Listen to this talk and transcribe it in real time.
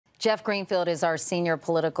Jeff Greenfield is our senior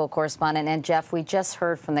political correspondent. And Jeff, we just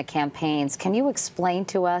heard from the campaigns. Can you explain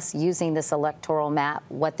to us, using this electoral map,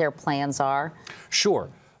 what their plans are? Sure.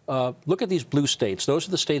 Look at these blue states. Those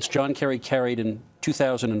are the states John Kerry carried in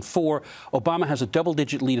 2004. Obama has a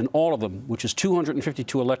double-digit lead in all of them, which is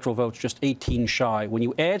 252 electoral votes, just 18 shy. When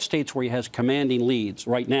you add states where he has commanding leads,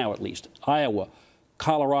 right now at least, Iowa,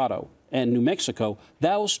 Colorado, and New Mexico,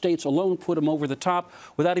 those states alone put him over the top,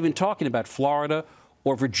 without even talking about Florida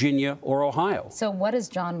or Virginia or Ohio. So what does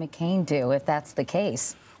John McCain do if that's the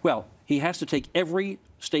case? Well, he has to take every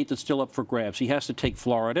state that's still up for grabs. He has to take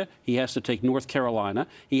Florida. He has to take North Carolina.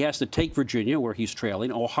 He has to take Virginia, where he's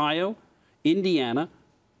trailing, Ohio, Indiana,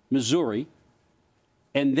 Missouri,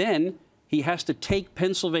 and then he has to take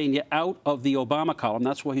Pennsylvania out of the Obama column.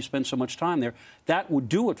 That's why he spent so much time there. That would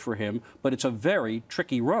do it for him, but it's a very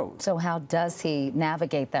tricky road. So how does he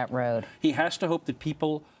navigate that road? He has to hope that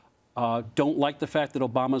people don't like the fact that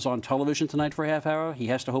Obama's on television tonight for a half hour. He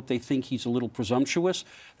has to hope they think he's a little presumptuous.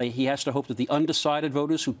 He has to hope that the undecided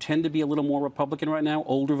voters, who tend to be a little more Republican right now,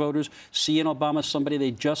 older voters, see in Obama somebody they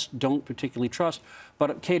just don't particularly trust.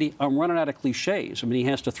 But, Katie, I'm running out of cliches. I mean, he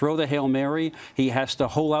has to throw the Hail Mary. He has to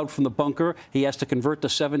hole out from the bunker. He has to convert the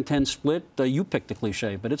 7-10 split. You picked the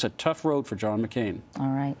cliche, but it's a tough road for John McCain. All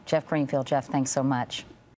right. Jeff Greenfield. Jeff, thanks so much.